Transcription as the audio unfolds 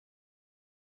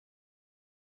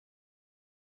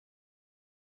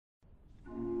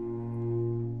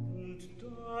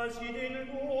als sie den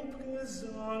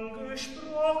Lobgesang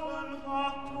gesprochen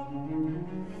hatten,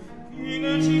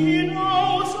 gingen sie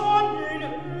hinaus an den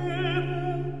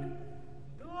Ölberg.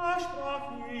 Da sprach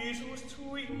Jesus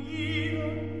zu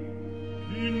ihnen: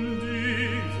 In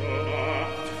dieser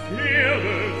Nacht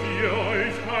werdet ihr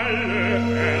euch alle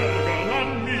ärgern an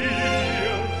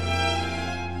mir.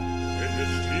 Denn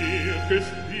es steht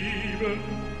geschrieben: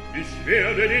 Ich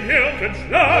werde den Hirten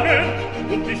schlagen,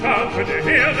 und die Schafe der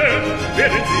Herde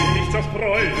werden sie nicht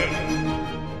zerstreuen.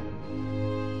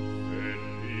 Wenn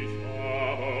ich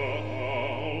aber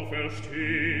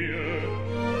auferstehe,